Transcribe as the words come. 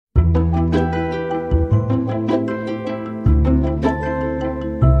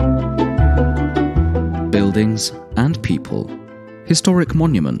buildings and people, historic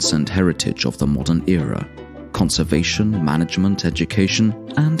monuments and heritage of the modern era, conservation, management, education,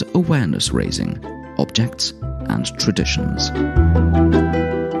 and awareness raising, objects and traditions.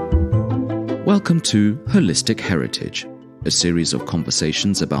 Welcome to Holistic Heritage, a series of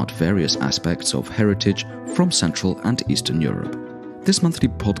conversations about various aspects of heritage from Central and Eastern Europe. This monthly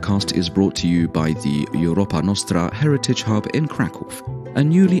podcast is brought to you by the Europa Nostra Heritage Hub in Kraków, a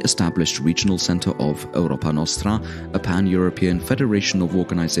newly established regional centre of Europa Nostra, a pan-European federation of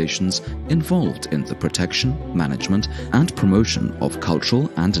organisations involved in the protection, management and promotion of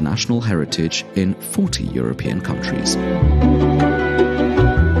cultural and national heritage in 40 European countries.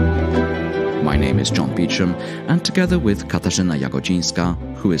 My name is John Beecham, and together with Katarzyna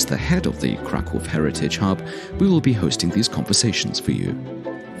Jagodzińska, who is the head of the Kraków Heritage Hub, we will be hosting these conversations for you.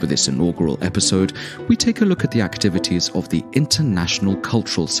 For this inaugural episode, we take a look at the activities of the International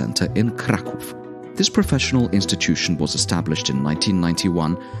Cultural Centre in Kraków. This professional institution was established in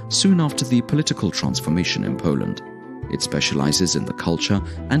 1991, soon after the political transformation in Poland. It specialises in the culture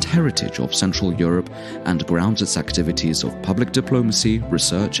and heritage of Central Europe and grounds its activities of public diplomacy,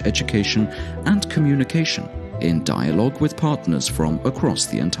 research, education and communication in dialogue with partners from across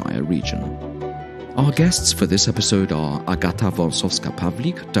the entire region. Our guests for this episode are Agata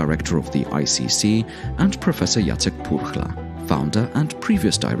Wąsowska-Pawlik, Director of the ICC, and Professor Jacek Purchla, Founder and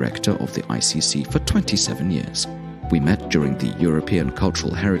previous Director of the ICC for 27 years. We met during the European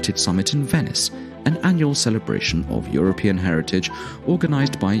Cultural Heritage Summit in Venice, an annual celebration of European heritage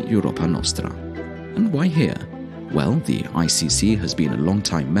organised by Europa Nostra. And why here? Well, the ICC has been a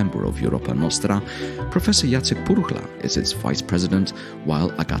long-time member of Europa Nostra. Professor Jacek Purchla is its vice president,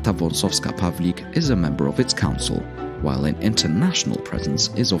 while Agata Wąsowska-Pawlik is a member of its council, while an international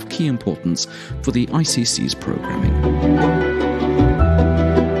presence is of key importance for the ICC's programming.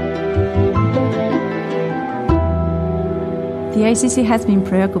 The ICC has been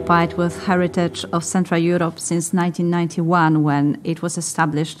preoccupied with heritage of Central Europe since 1991, when it was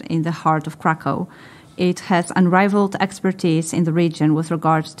established in the heart of Kraków. It has unrivaled expertise in the region with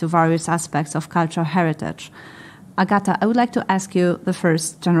regard to various aspects of cultural heritage. Agata, I would like to ask you the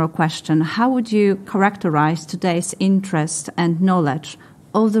first general question. How would you characterize today's interest and knowledge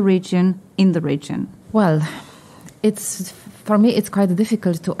of the region in the region? Well, for me, it's quite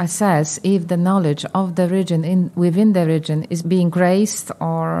difficult to assess if the knowledge of the region within the region is being raised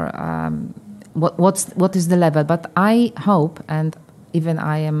or what is the level. But I hope, and even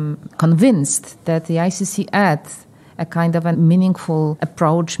I am convinced, that the ICC adds a kind of a meaningful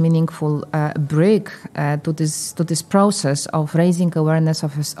approach, meaningful brick to this process of raising awareness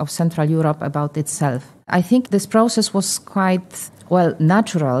of Central Europe about itself. I think this process was quite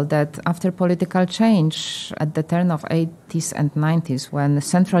natural, that after political change at the turn of 80s and 90s, when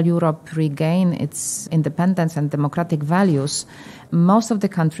Central Europe regained its independence and democratic values, most of the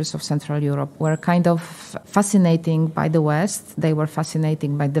countries of Central Europe were kind of fascinating by the West. They were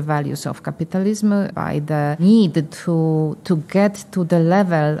fascinating by the values of capitalism, by the need to get to the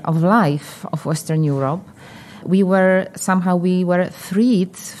level of life of Western Europe. We were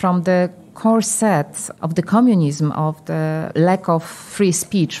freed from the core set of the communism, of the lack of free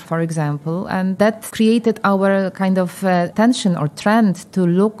speech, for example, and that created our kind of tension or trend to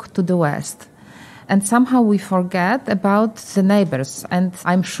look to the West. And somehow we forget about the neighbors. And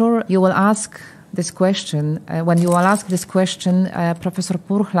I'm sure you will ask this question, Professor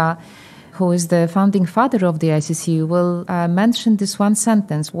Purchla, who is the founding father of the ICC, will mention this one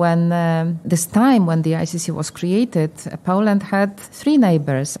sentence. When the ICC was created, Poland had 3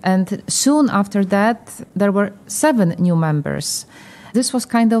 neighbors, and soon after that there were 7 new members. This was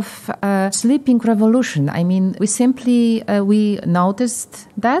kind of a sleeping revolution. I mean, we noticed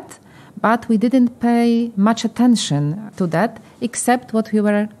that, but we didn't pay much attention to that, except what we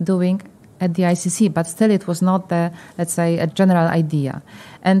were doing at the ICC, but still it was not a general idea.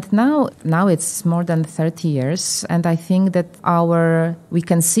 And now it's more than 30 years, and I think that we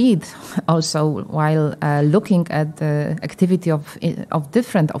can see it also while looking at the activity of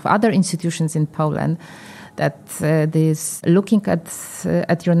other institutions in Poland, that this looking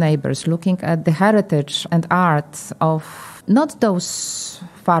at your neighbors, looking at the heritage and art of not those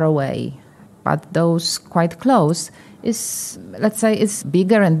far away, but those quite close, is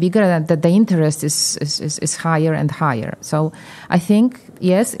bigger and bigger, and that the interest is higher and higher. So I think,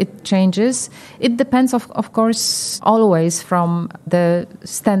 yes, it changes. It depends, of course, always from the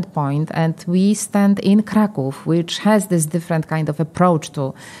standpoint. And we stand in Kraków, which has this different kind of approach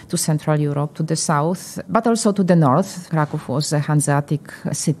to Central Europe, to the south, but also to the north. Kraków was a Hanseatic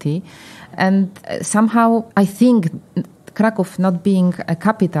city. And somehow I think Kraków, not being a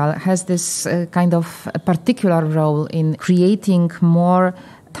capital, has this kind of a particular role in creating more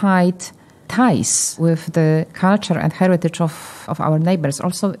tight ties with the culture and heritage of our neighbors.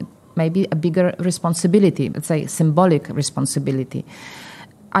 Also, maybe a bigger responsibility, let's say symbolic responsibility.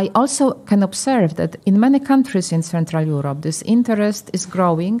 I also can observe that in many countries in Central Europe, this interest is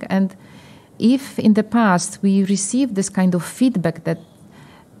growing. And if in the past we received this kind of feedback that,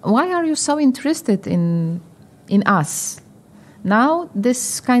 why are you so interested in us? Now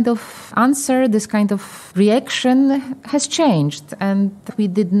this kind of answer, this kind of reaction has changed, and we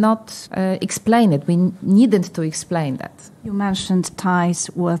did not explain it. We needed to explain that. You mentioned ties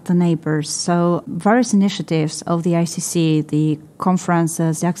with the neighbors. So various initiatives of the ICC, the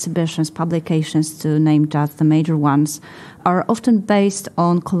conferences, the exhibitions, publications, to name just the major ones, are often based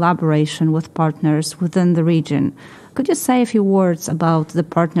on collaboration with partners within the region. Could you say a few words about the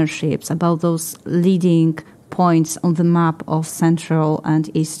partnerships, about those leading points on the map of Central and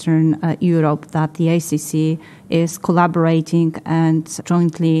Eastern Europe that the ICC is collaborating and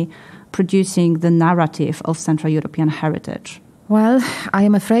jointly producing the narrative of Central European heritage? Well, I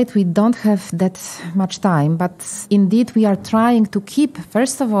am afraid we don't have that much time, but indeed we are trying to keep,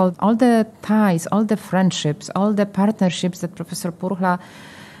 first of all the ties, all the friendships, all the partnerships that Professor Purchla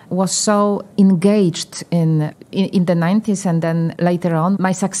was so engaged in the 90s, and then later on.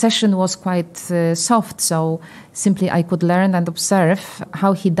 My succession was quite soft, so simply I could learn and observe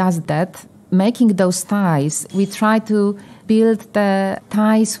how he does that. Making those ties, we try to build the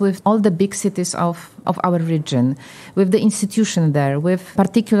ties with all the big cities of our region, with the institution there, with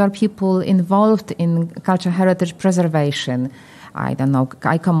particular people involved in cultural heritage preservation. I don't know,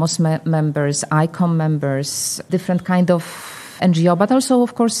 ICOMOS members, ICOM members, different kind of NGO, but also,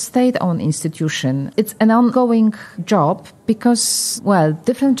 of course, state-owned institution. It's an ongoing job because, well,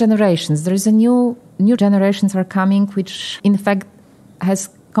 different generations. There is a new generations are coming, which in fact has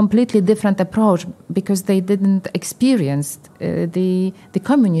completely different approach because they didn't experience the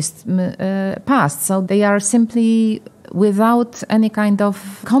communist past. So they are simply without any kind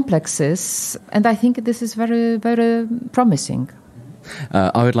of complexes. And I think this is very, very promising.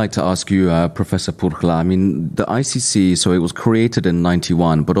 I would like to ask you, Professor Purchla, I mean, the ICC, so it was created in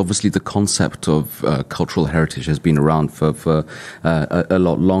 91, but obviously the concept of cultural heritage has been around for a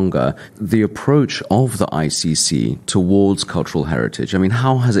lot longer. The approach of the ICC towards cultural heritage, I mean,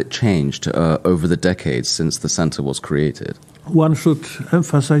 how has it changed over the decades since the center was created? One should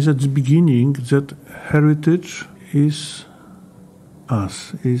emphasize at the beginning that heritage is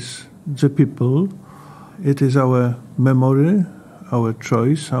us, is the people. It is our memory, our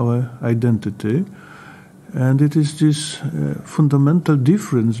choice, our identity. And it is this fundamental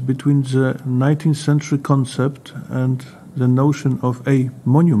difference between the 19th century concept and the notion of a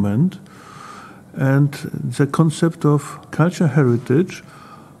monument and the concept of cultural heritage,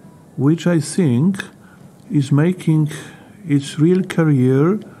 which I think is making its real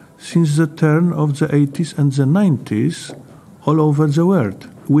career since the turn of the 80s and the 90s all over the world,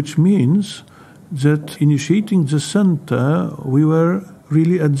 which means that initiating the center, we were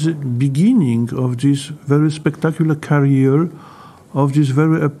really at the beginning of this very spectacular career, of this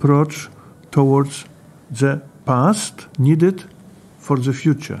very approach towards the past needed for the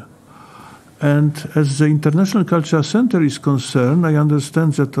future. And as the International Cultural Center is concerned, I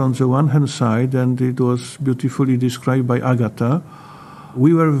understand that on the one hand side, and it was beautifully described by Agata,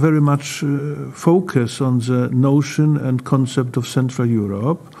 we were very much focused on the notion and concept of Central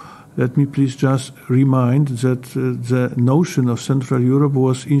Europe. Let me please just remind that the notion of Central Europe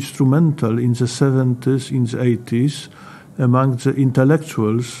was instrumental in the 70s, in the 80s, among the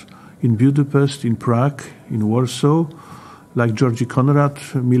intellectuals in Budapest, in Prague, in Warsaw, like Georgi Konrad,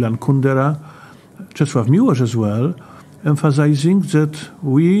 Milan Kundera, Czesław Miłosz as well, emphasizing that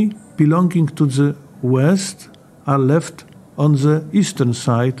we, belonging to the West, are left on the eastern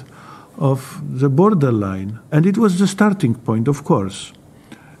side of the borderline. And it was the starting point, of course.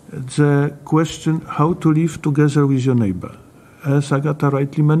 The question how to live together with your neighbor. As Agata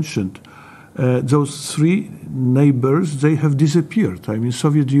rightly mentioned, those three neighbors, they have disappeared. I mean,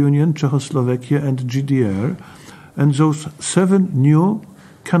 Soviet Union, Czechoslovakia, and GDR. And those 7 new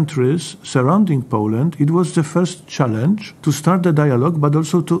countries surrounding Poland, it was the first challenge to start the dialogue, but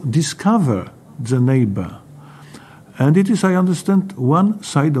also to discover the neighbor. And it is, I understand, one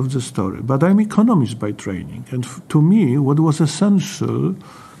side of the story. But I'm economist by training. And to me, what was essential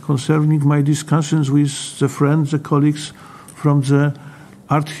concerning my discussions with the friends, the colleagues from the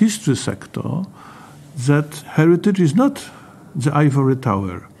art history sector, that heritage is not the ivory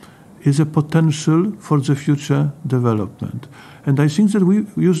tower. is a potential for the future development. And I think that we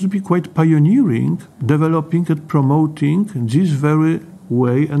used to be quite pioneering, developing and promoting this very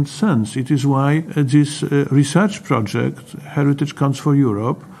way and sense. It is why this research project, Heritage Counts for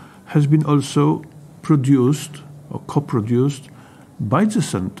Europe, has been also produced or co-produced by the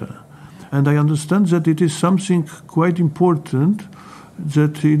Center. And I understand that it is something quite important,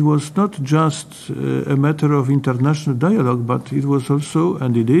 that it was not just a matter of international dialogue, but it was also,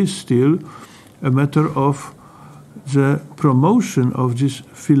 and it is still, a matter of the promotion of this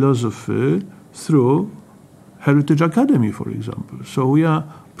philosophy through Heritage Academy, for example. So we are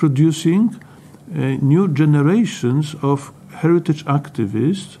producing new generations of heritage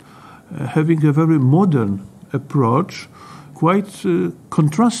activists having a very modern approach, quite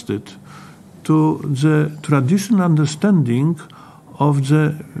contrasted to the traditional understanding of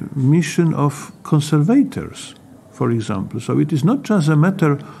the mission of conservators, for example. So it is not just a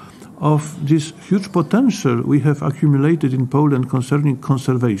matter of this huge potential we have accumulated in Poland concerning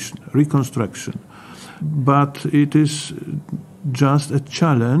conservation, reconstruction, but it is just a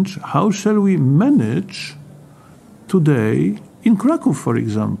challenge. How shall we manage today, in Kraków, for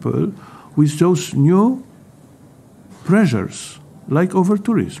example, with those new pressures, like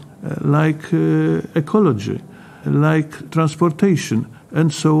over-tourism, like ecology, like transportation,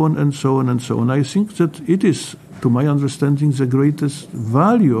 and so on, and so on, and so on. I think that it is, to my understanding, the greatest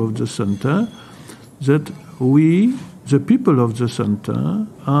value of the Center, that we, the people of the Center,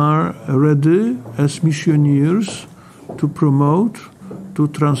 are ready as missionaries to promote, to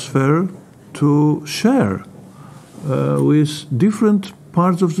transfer, to share with different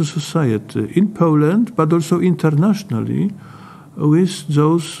parts of the society in Poland, but also internationally, with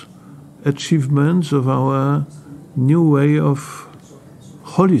those achievements of our new way of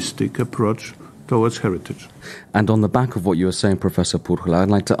holistic approach towards heritage. And on the back of what you were saying, Professor Purchla, I'd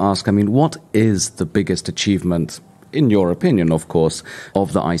like to ask, what is the biggest achievement, in your opinion, of course,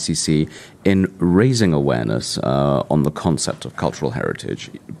 of the ICC in raising awareness on the concept of cultural heritage,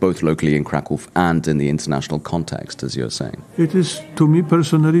 both locally in Kraków and in the international context, as you're saying? It is, to me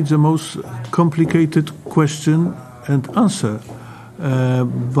personally, the most complicated question and answer.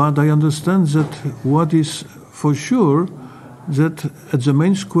 But I understand that what is for sure, that at the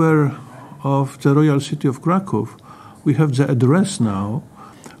main square of the royal city of Kraków, we have the address now,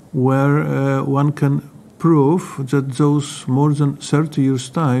 where one can prove that those more than 30 years'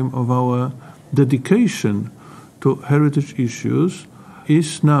 time of our dedication to heritage issues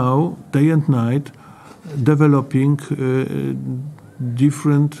is now, day and night, developing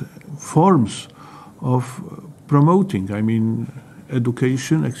different forms of promoting.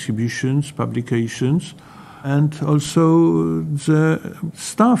 Education, exhibitions, publications, and also the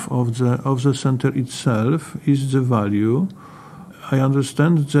staff of the center itself is the value. I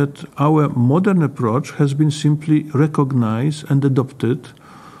understand that our modern approach has been simply recognized and adopted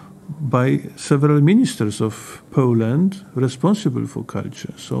by several ministers of Poland responsible for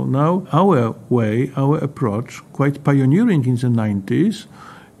culture. So now our way, our approach, quite pioneering in the 90s,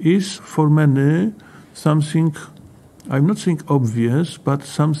 is for many something, I'm not saying obvious, but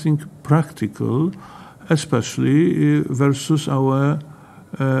something practical, especially versus our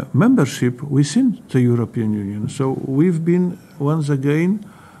membership within the European Union. So we've been, once again,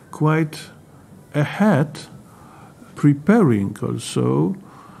 quite ahead, preparing also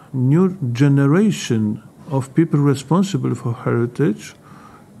new generation of people responsible for heritage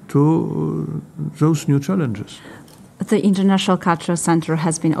to those new challenges. The International Cultural Center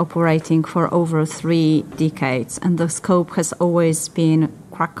has been operating for over 3 decades, and the scope has always been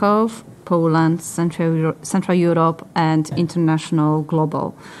Kraków, Poland, Central Europe, and international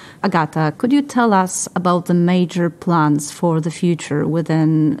global. Agata, could you tell us about the major plans for the future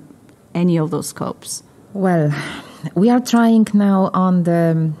within any of those scopes? Well, we are trying now on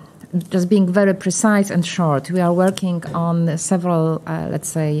just being very precise and short, we are working on several,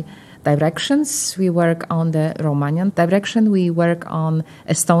 directions. We work on the Romanian direction. We work on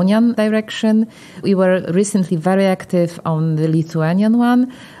Estonian direction. We were recently very active on the Lithuanian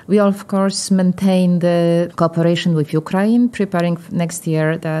one. We, of course, maintain the cooperation with Ukraine, preparing next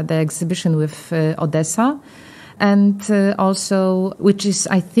year the exhibition with Odessa. And also, which is,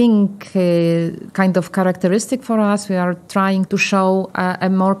 I think, kind of characteristic for us, we are trying to show a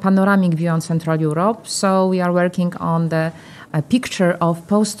more panoramic view on Central Europe. So we are working on a picture of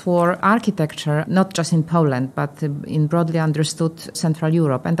post-war architecture, not just in Poland, but in broadly understood Central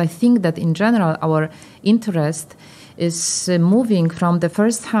Europe. And I think that in general, our interest is moving from the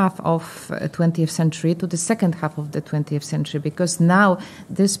first half of 20th century to the second half of the 20th century, because now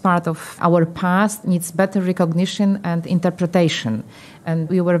this part of our past needs better recognition and interpretation. And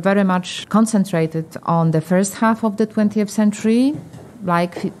we were very much concentrated on the first half of the 20th century,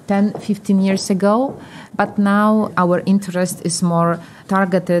 like 10, 15 years ago. But now our interest is more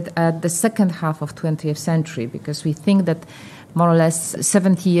targeted at the second half of 20th century, because we think that more or less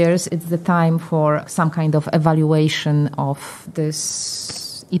 70 years is the time for some kind of evaluation of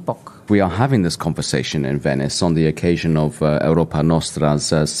this epoch. We are having this conversation in Venice on the occasion of Europa Nostra's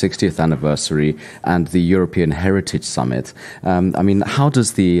 60th anniversary and the European Heritage Summit. How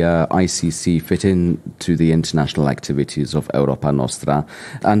does the ICC fit into the international activities of Europa Nostra,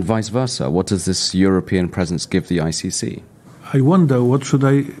 and vice versa? What does this European presence give the ICC? I wonder, what should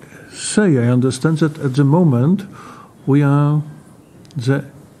I say? I understand that at the moment we are the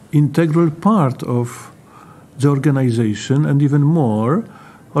integral part of the organization, and even more,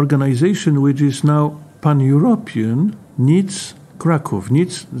 organization which is now pan-European needs Kraków,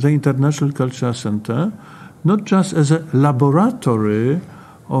 needs the International Cultural Center, not just as a laboratory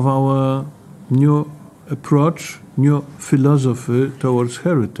of our new approach, new philosophy towards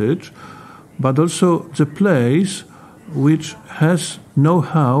heritage, but also the place which has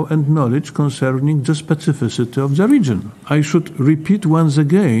know-how and knowledge concerning the specificity of the region. I should repeat once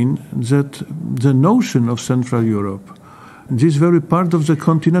again that the notion of Central Europe, this very part of the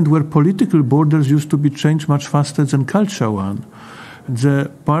continent where political borders used to be changed much faster than culture one, the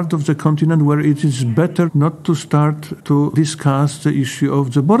part of the continent where it is better not to start to discuss the issue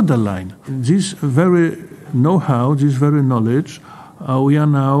of the borderline. This very know-how, this very knowledge, we are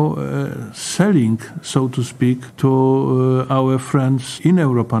now selling, so to speak, to our friends in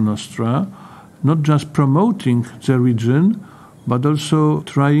Europa Nostra, not just promoting the region, but also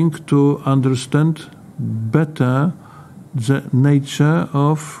trying to understand better the nature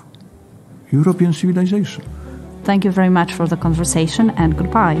of European civilization. Thank you very much for the conversation, and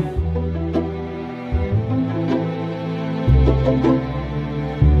goodbye.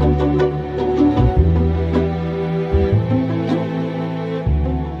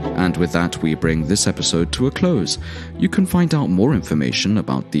 And with that, we bring this episode to a close. You can find out more information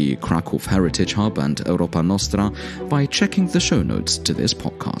about the Kraków Heritage Hub and Europa Nostra by checking the show notes to this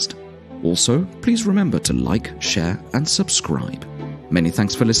podcast. Also, please remember to like, share, and subscribe. Many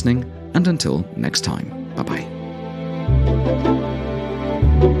thanks for listening, and until next time, bye-bye.